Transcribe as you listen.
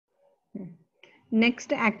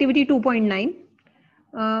Next, activity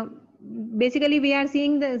 2.9. Basically, we are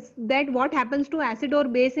seeing this, that what happens to acid or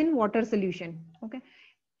base in water solution. Okay,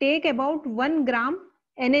 take about 1 gram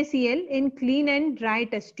NaCl in clean and dry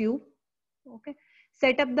test tube. Okay,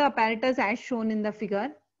 set up the apparatus as shown in the figure.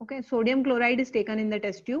 Okay, sodium chloride is taken in the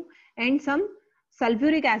test tube and some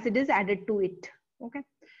sulfuric acid is added to it. Okay,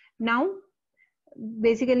 now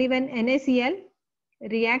basically when NaCl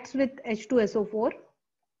reacts with H2SO4,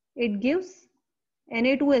 it gives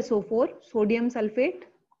Na2SO4 sodium sulfate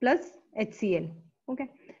plus HCl. Okay,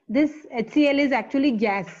 this HCl is actually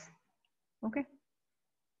gas. Okay,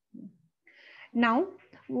 now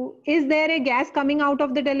is there a gas coming out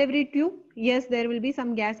of the delivery tube? Yes, there will be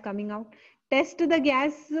some gas coming out. Test the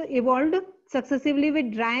gas evolved successively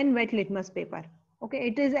with dry and wet litmus paper. Okay,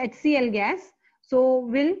 it is HCl gas, so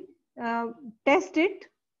we'll test it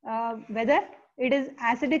whether it is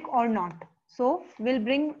acidic or not. So we'll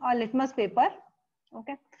bring a litmus paper.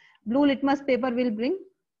 Okay, blue litmus paper will bring.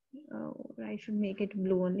 I should make it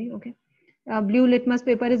blue only. Okay, blue litmus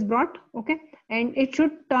paper is brought. Okay, and it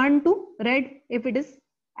should turn to red if it is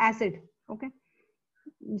acid. Okay,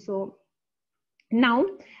 so now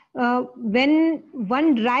when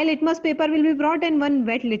one dry litmus paper will be brought and one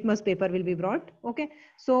wet litmus paper will be brought. Okay,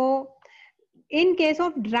 so in case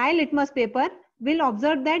of dry litmus paper, we'll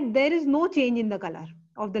observe that there is no change in the color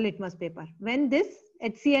of the litmus paper when this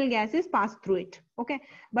HCl gas is passed through it. Okay,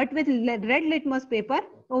 but with red litmus paper,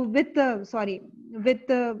 with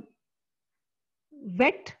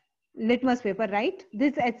wet litmus paper, right,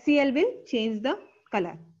 this HCl will change the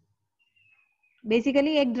color.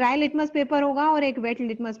 Basically एक dry litmus paper होगा और एक wait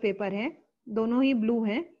litmus paper है, दोनों ही blue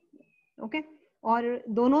है. Okay, और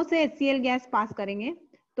दोनों से HCl गैस पास करेंगे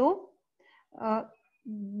तो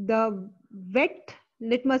the wait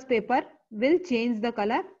litmus paper will change the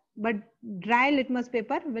color but dry litmus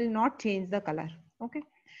paper will not change the color. Okay,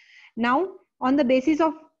 now on the basis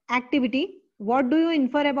of activity, what do you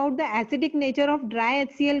infer about the acidic nature of dry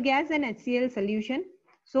HCl gas and HCl solution?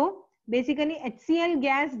 So basically HCl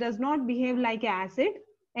gas does not behave like an acid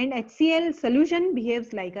and HCl solution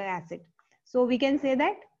behaves like an acid. So we can say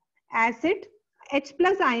that acid H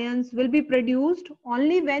plus ions will be produced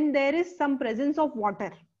only when there is some presence of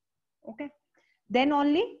water. Okay, then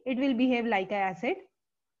only it will behave like an acid.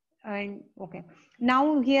 And okay,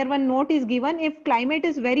 now here one note is given: if climate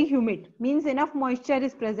is very humid, means enough moisture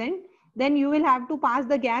is present, then you will have to pass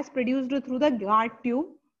the gas produced through the guard tube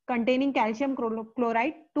containing calcium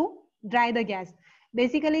chloride to dry the gas.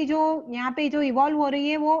 Basically जो यहाँ पे जो evolve हो रही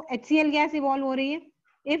है वो HCl gas evolve हो रही है.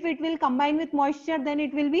 If it will combine with moisture, then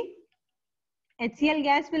it will be HCl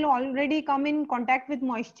gas will already come in contact with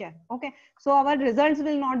moisture. Okay, so our results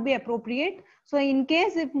will not be appropriate. So in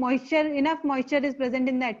case if enough moisture is present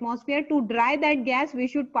in the atmosphere, to dry that gas we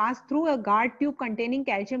should pass through a guard tube containing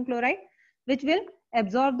calcium chloride, which will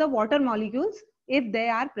absorb the water molecules if they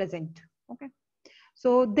are present. Okay,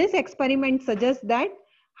 so this experiment suggests that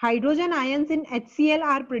hydrogen ions in HCl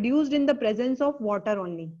are produced in the presence of water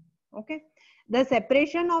only. Okay, the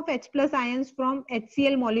separation of H plus ions from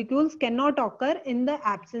HCl molecules cannot occur in the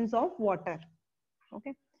absence of water.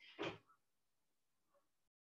 Okay.